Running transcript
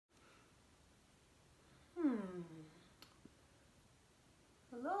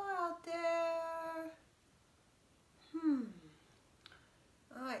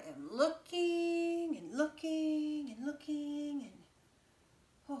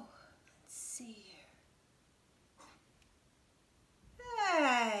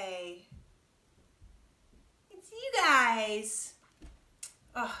guys.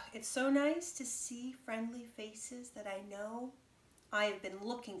 Oh, it's so nice to see friendly faces that I know. I have been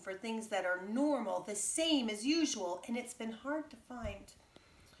looking for things that are normal, the same as usual, and it's been hard to find.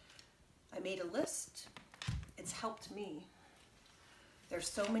 I made a list. It's helped me. There's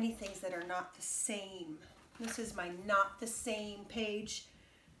so many things that are not the same. This is my not the same page.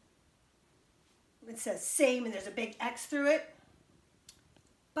 It says same and there's a big X through it.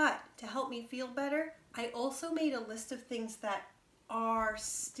 But to help me feel better, I also made a list of things that are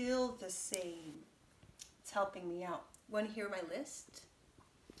still the same. It's helping me out. Want to hear my list?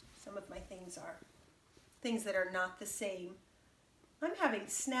 Some of my things are things that are not the same. I'm having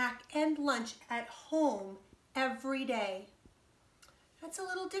snack and lunch at home every day. That's a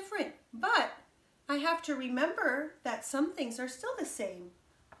little different, but I have to remember that some things are still the same.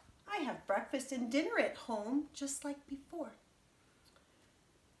 I have breakfast and dinner at home just like before.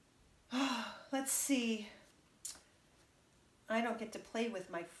 Let's see. I don't get to play with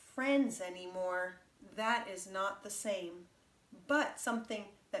my friends anymore. That is not the same. But something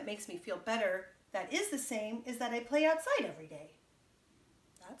that makes me feel better that is the same is that I play outside every day.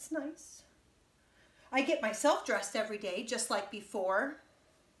 That's nice. I get myself dressed every day just like before.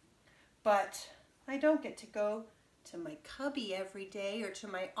 But I don't get to go to my cubby every day or to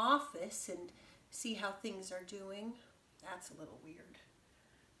my office and see how things are doing. That's a little weird.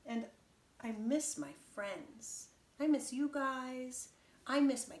 And I miss my friends. I miss you guys. I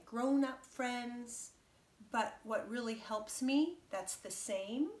miss my grown-up friends. But what really helps me, that's the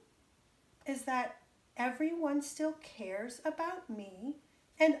same, is that everyone still cares about me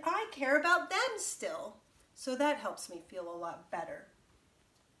and I care about them still. So that helps me feel a lot better.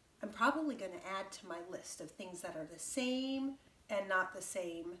 I'm probably going to add to my list of things that are the same and not the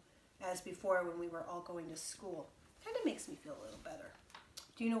same as before when we were all going to school. Kind of makes me feel a little better.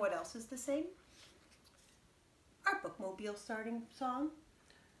 Do you know what else is the same? Our bookmobile starting song.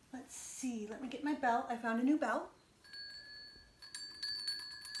 Let's see, let me get my bell. I found a new bell.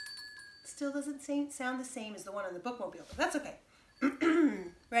 Still doesn't sound the same as the one on the bookmobile, but that's okay.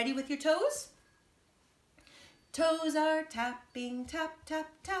 Ready with your toes? Toes are tapping, tap, tap,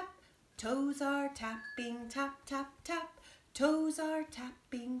 tap. Toes are tapping, tap, tap, tap. Toes are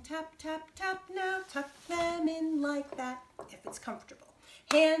tapping, tap, tap, tap. Now tuck them in like that, if it's comfortable.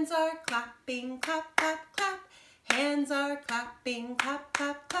 Hands are clapping, clap, clap, clap. Hands are clapping, clap,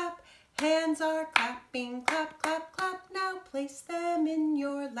 clap, clap. Hands are clapping, clap, clap, clap. Now place them in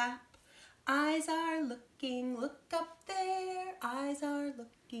your lap. Eyes are looking, look up there. Eyes are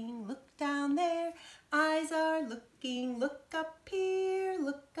looking, look down there. Eyes are looking, look up here,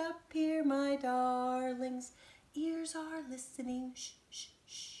 my darlings. Ears are listening, shh, shh,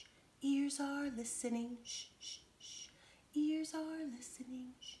 shh. Ears are listening, shh, shh, shh. Ears are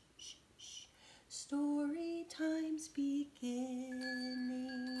listening, shh, shh, shh. Story time's beginning.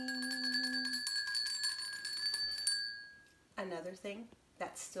 Another thing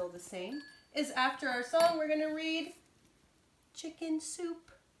that's still the same is after our song we're going to read Chicken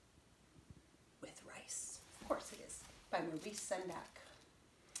Soup with Rice. Of course it is, by Maurice Sendak.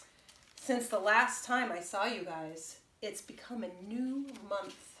 Since the last time I saw you guys, it's become a new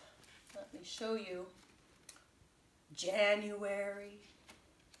month. Let me show you. January,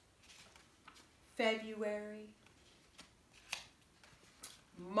 February,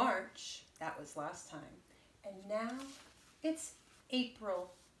 March, that was last time, and now it's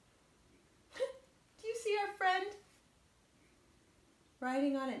April. Do you see our friend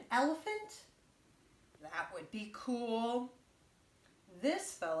riding on an elephant? That would be cool.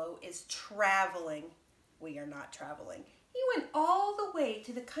 This fellow is traveling. We are not traveling. He went all the way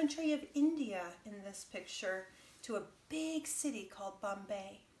to the country of India in this picture, to a big city called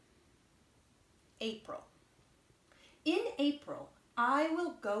Bombay. April. In April, I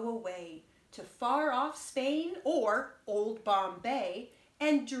will go away to far off Spain or old Bombay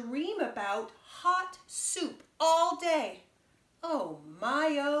and dream about hot soup all day. Oh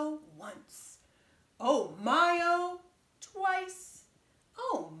my oh once. Oh my oh twice.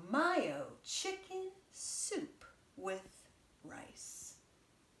 Oh my oh chicken soup with rice.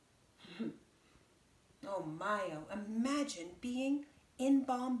 Oh my oh, imagine being in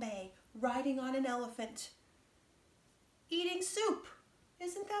Bombay riding on an elephant eating soup.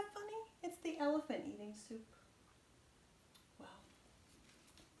 Isn't that funny? It's the elephant eating soup. Well,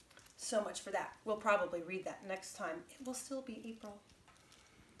 so much for that. We'll probably read that next time. It will still be April.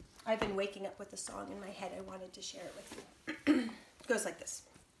 I've been waking up with a song in my head. I wanted to share it with you. It goes like this.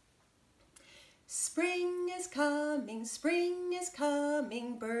 Spring is coming,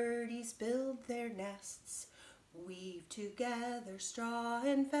 birdies build their nests. Weave together straw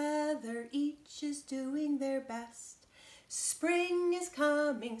and feather, each is doing their best. spring is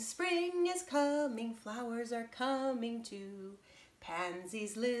coming, flowers are coming too.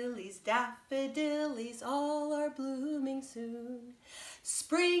 Pansies, lilies, daffodillies, all are blooming soon.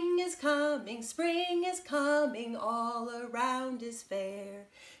 Spring is coming, all around is fair.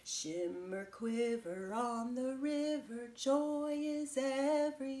 Shimmer, quiver on the river, joy is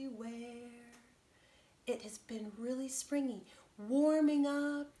everywhere. It has been really springy, warming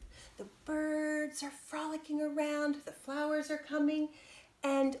up. The birds are frolicking around, the flowers are coming,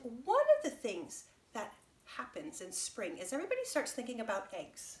 and one of the things that happens in spring is everybody starts thinking about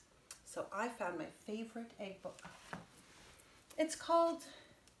eggs. So I found my favorite egg book. It's called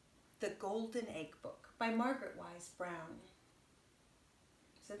The Golden Egg Book by Margaret Wise Brown.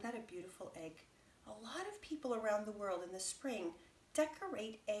 Isn't that a beautiful egg? A lot of people around the world in the spring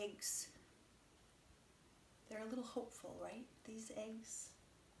decorate eggs. They're a little hopeful, right? These eggs.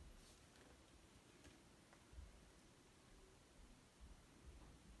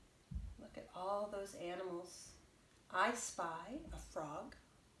 Look at all those animals. I spy a frog.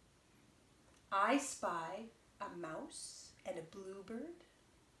 I spy a mouse and a bluebird.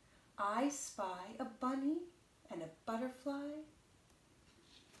 I spy a bunny and a butterfly.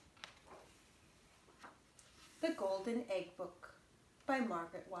 The Golden Egg Book by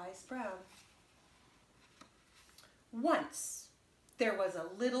Margaret Wise Brown. Once there was a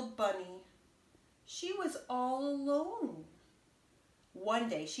little bunny. She was all alone. One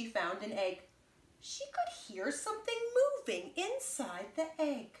day she found an egg. She could hear something moving inside the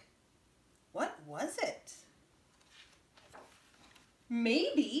egg. What was it?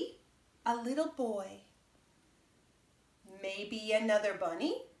 Maybe a little boy. Maybe another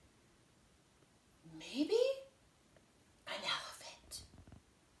bunny. Maybe an elephant.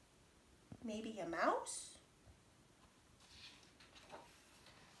 Maybe a mouse.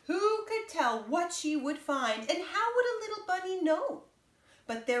 Who could tell what she would find, and how would a little bunny know?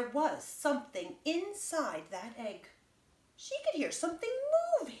 But there was something inside that egg. She could hear something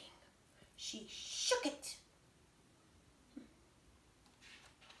moving. She shook it.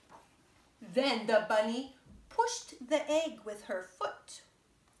 Then the bunny pushed the egg with her foot.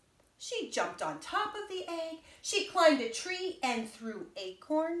 She jumped on top of the egg. She climbed a tree and threw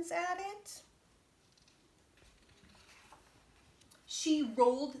acorns at it. She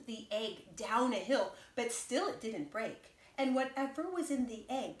rolled the egg down a hill, but still it didn't break. And whatever was in the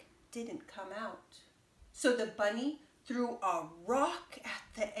egg didn't come out. So the bunny threw a rock at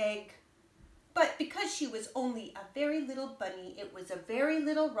the egg. But because she was only a very little bunny, it was a very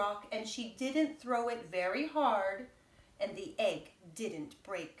little rock, and she didn't throw it very hard, and the egg didn't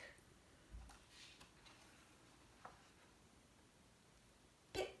break.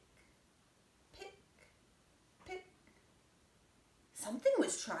 Pick, pick, pick. Something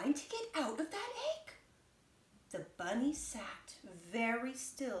was trying to get out of that egg. The bunny sat very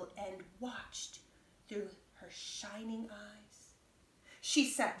still and watched through her shining eyes. She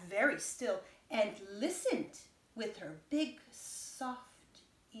sat very still and listened with her big, soft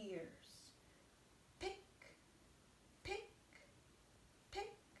ears. Pick, pick,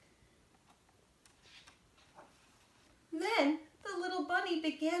 pick. Then the little bunny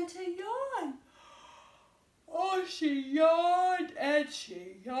began to yawn. Oh, she yawned and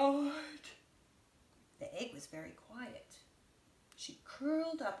she yawned. The egg was very quiet. She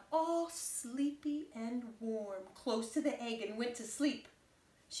curled up all sleepy and warm close to the egg and went to sleep.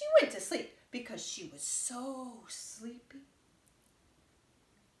 She went to sleep because she was so sleepy.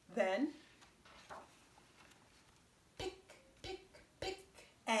 Then, pick, pick, pick,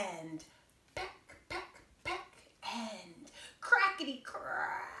 and peck, peck, peck, and crackety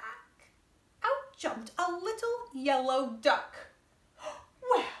crack. Out jumped a little yellow duck.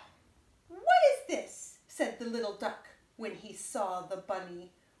 Well, what is this? Said the little duck when he saw the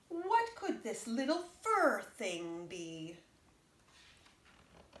bunny. What could this little fur thing be?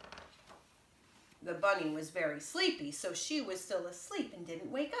 The bunny was very sleepy, so she was still asleep and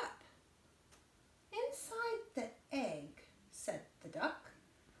didn't wake up. Inside the egg, said the duck,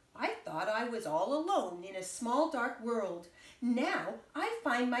 I thought I was all alone in a small dark world. Now I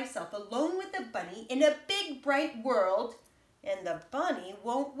find myself alone with the bunny in a big bright world, and the bunny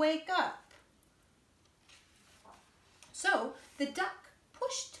won't wake up. So the duck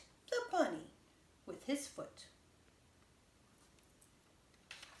pushed the bunny with his foot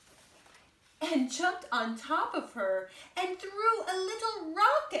and jumped on top of her and threw a little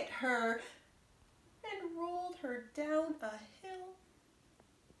rock at her and rolled her down a hill.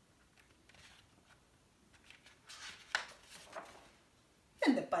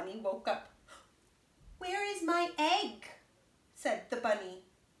 And the bunny woke up. Where is my egg? Said the bunny.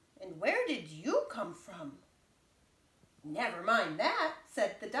 And where did you come from? "Never mind that,"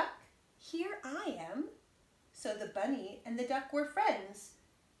 said the duck. "Here I am." So the bunny and the duck were friends,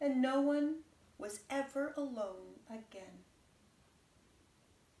 and no one was ever alone again.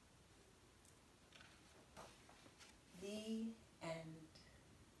 The end.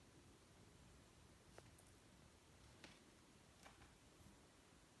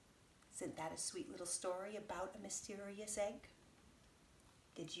 Isn't that a sweet little story about a mysterious egg?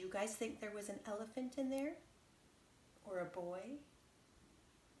 Did you guys think there was an elephant in there? Or a boy?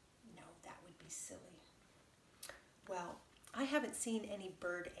 No, that would be silly. Well, I haven't seen any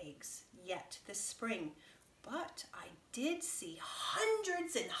bird eggs yet this spring, but I did see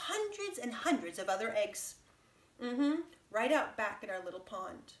hundreds and hundreds and hundreds of other eggs. Right out back in our little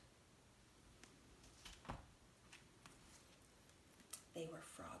pond. They were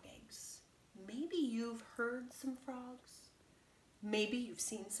frog eggs. Maybe you've heard some frogs. Maybe you've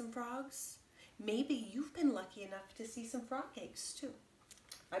seen some frogs. Maybe you've been lucky enough to see some frog eggs too.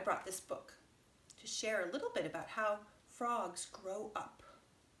 I brought this book to share a little bit about how frogs grow up.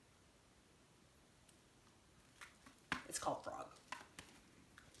 It's called Frog.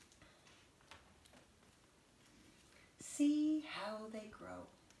 See how they grow.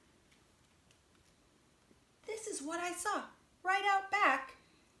 This is what I saw right out back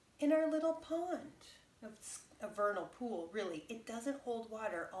in our little pond. It's a vernal pool, really. It doesn't hold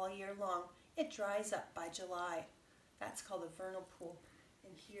water all year long. It dries up by July. That's called a vernal pool.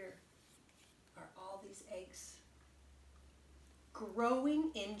 And here are all these eggs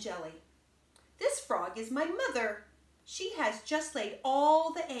growing in jelly. This frog is my mother. She has just laid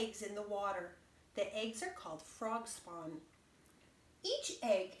all the eggs in the water. The eggs are called frog spawn. Each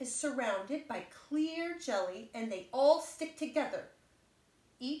egg is surrounded by clear jelly and they all stick together.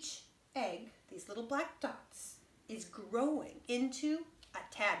 Each egg, these little black dots, is growing into a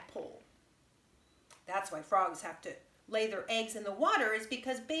tadpole. That's why frogs have to lay their eggs in the water, is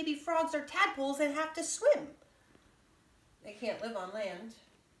because baby frogs are tadpoles and have to swim. They can't live on land.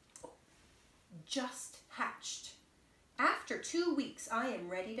 Just hatched. After 2 weeks, I am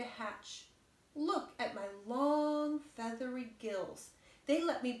ready to hatch. Look at my long, feathery gills. They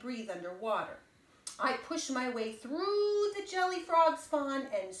let me breathe underwater. I push my way through the jelly frog spawn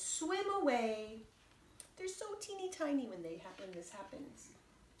and swim away. They're so teeny tiny when this happens.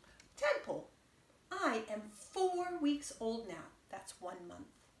 Tadpole. I am 4 weeks old now. That's 1 month.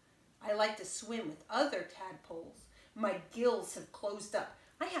 I like to swim with other tadpoles. My gills have closed up.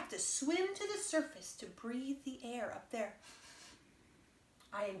 I have to swim to the surface to breathe the air up there.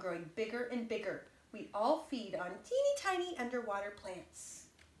 I am growing bigger and bigger. We all feed on teeny tiny underwater plants.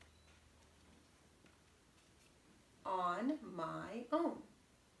 On my own.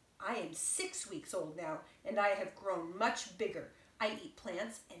 I am 6 weeks old now, and I have grown much bigger. I eat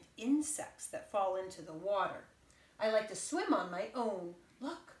plants and insects that fall into the water. I like to swim on my own.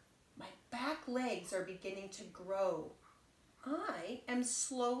 Look, my back legs are beginning to grow. I am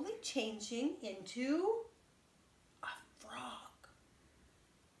slowly changing into a frog.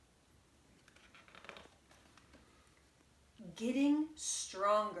 Getting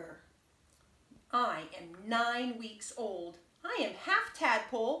stronger. I am 9 weeks old. I am half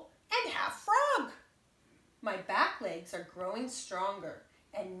tadpole and half frog. My back legs are growing stronger,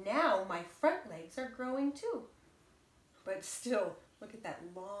 and now my front legs are growing too. But still, look at that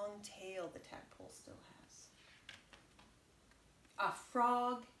long tail the tadpole still has. A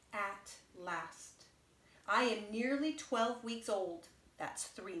frog at last. I am nearly 12 weeks old. That's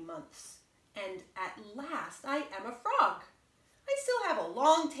 3 months. And at last, I am a frog. I still have a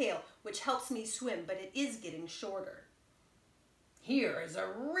long tail, which helps me swim, but it is getting shorter. Here is a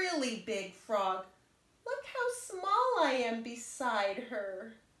really big frog. Look how small I am beside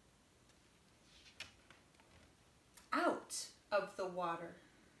her. Out of the water.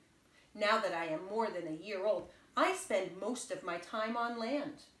 Now that I am more than a year old, I spend most of my time on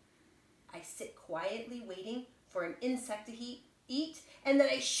land. I sit quietly waiting for an insect to eat, and then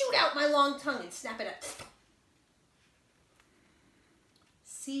I shoot out my long tongue and snap it up.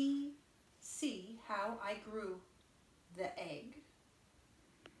 See how I grew the egg.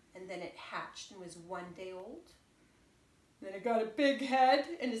 And then it hatched and was 1 day old. Then it got a big head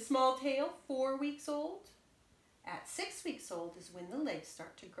and a small tail, 4 weeks old. At 6 weeks old is when the legs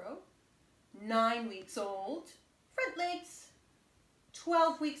start to grow. 9 weeks old, front legs.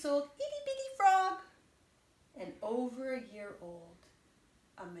 12 weeks old, itty bitty frog. And over a year old,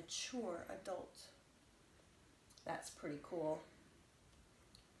 a mature adult. That's pretty cool.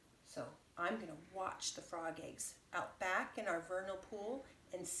 So I'm going to watch the frog eggs out back in our vernal pool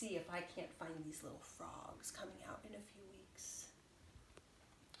and see if I can't find these little frogs coming out in a few weeks.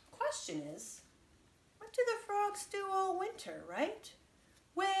 Question is, What do the frogs do all winter, right?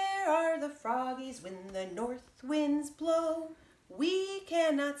 Where are the froggies when the north winds blow? We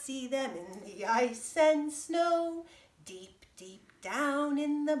cannot see them in the ice and snow. Deep, deep down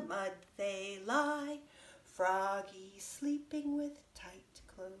in the mud they lie, froggies sleeping with tight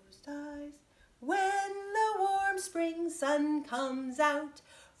closed eyes. When the warm spring sun comes out,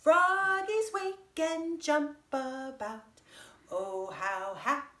 froggies wake and jump about. Oh, how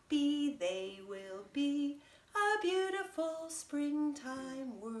happy they will be, a beautiful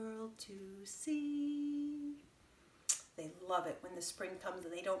springtime world to see. They love it when the spring comes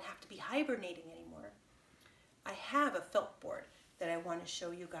and they don't have to be hibernating anymore. I have a felt board that I want to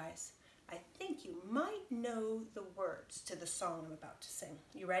show you guys. I think you might know the words to the song I'm about to sing.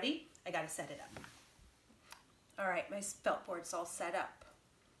 You ready? I gotta set it up. All right, my felt board's all set up.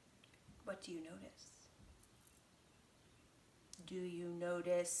 What do you notice? Do you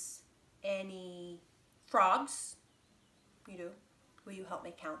notice any frogs? You do. Will you help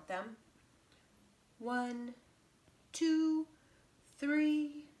me count them? 1, 2,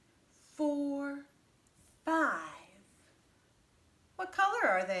 3, 4, 5. What color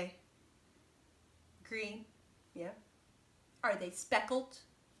are they? Green. Yeah. Are they speckled?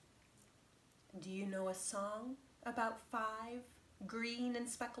 Do you know a song about 5 green and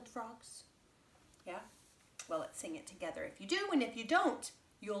speckled frogs? Yeah? Well, let's sing it together if you do, and if you don't,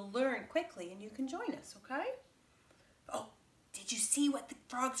 you'll learn quickly and you can join us, okay? Oh, did you see what the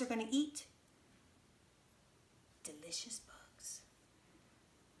frogs are going to eat? Delicious bugs.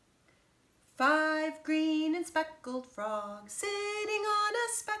 5 green and speckled frogs sitting on a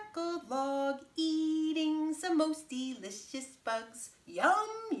speckled log, eating some most delicious bugs. Yum,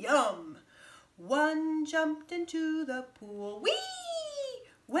 yum. One jumped into the pool, whee,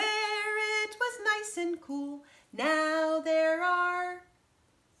 where it was nice and cool. Now there are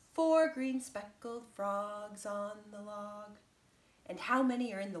 4 green speckled frogs on the log. And how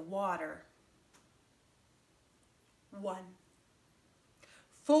many are in the water? 1.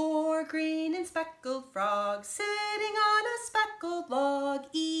 4 green and speckled frogs sitting on a speckled log,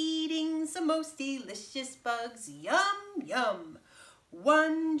 eating some most delicious bugs. Yum, yum.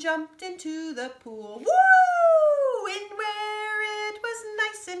 One jumped into the pool, woo, in where it was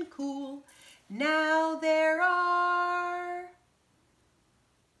nice and cool. Now there are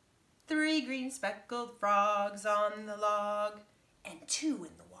 3 green speckled frogs on the log and 2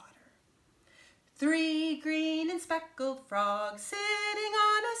 in the water. 3 green and speckled frogs sitting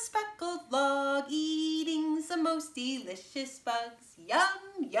on a speckled log, eating some most delicious bugs.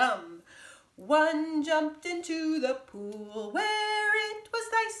 Yum, yum. One jumped into the pool where it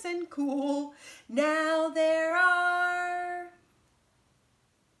was nice and cool. Now there are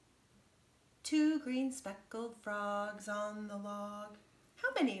 2 green speckled frogs on the log. How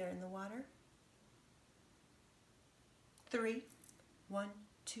many are in the water? 3. 1,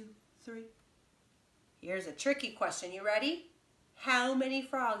 2, 3. Here's a tricky question. You ready? How many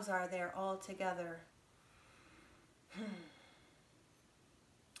frogs are there all together?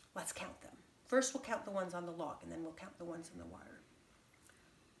 Let's count them. First, we'll count the ones on the log, and then we'll count the ones in the water.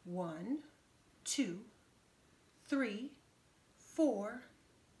 1, 2, 3, 4,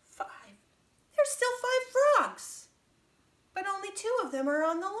 5. There's still 5 frogs, but only 2 of them are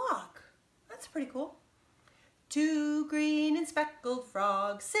on the log. That's pretty cool. 2 green and speckled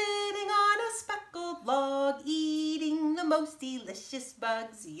frogs sitting on a speckled log, eating the most delicious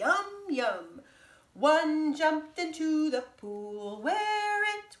bugs. Yum, yum. One jumped into the pool where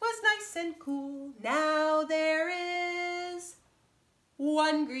it was nice and cool. Now there is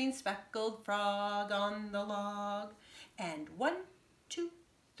 1 green speckled frog on the log, and 1, 2,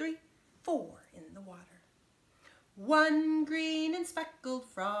 3, 4 in the water. 1 green and speckled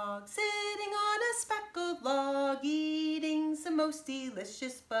frog sitting on a speckled log, eating some most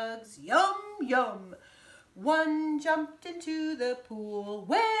delicious bugs. Yum, yum. One jumped into the pool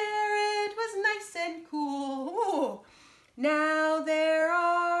where it was nice and cool. Ooh. Now there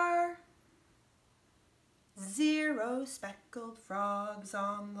are 0 speckled frogs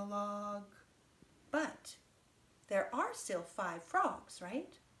on the log. But there are still 5 frogs,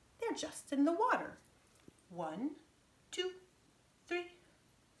 right? They're just in the water. 1, 2, 3,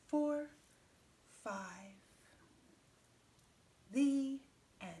 4, 5. The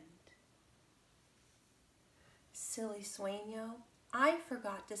end. Silly Sueño, I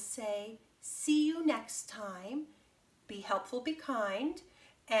forgot to say, see you next time. Be helpful, be kind,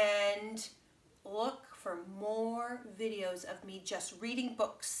 and look for more videos of me just reading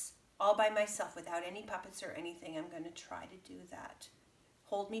books all by myself without any puppets or anything. I'm going to try to do that.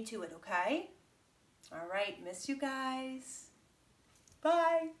 Hold me to it, okay? All right, miss you guys.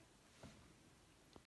 Bye.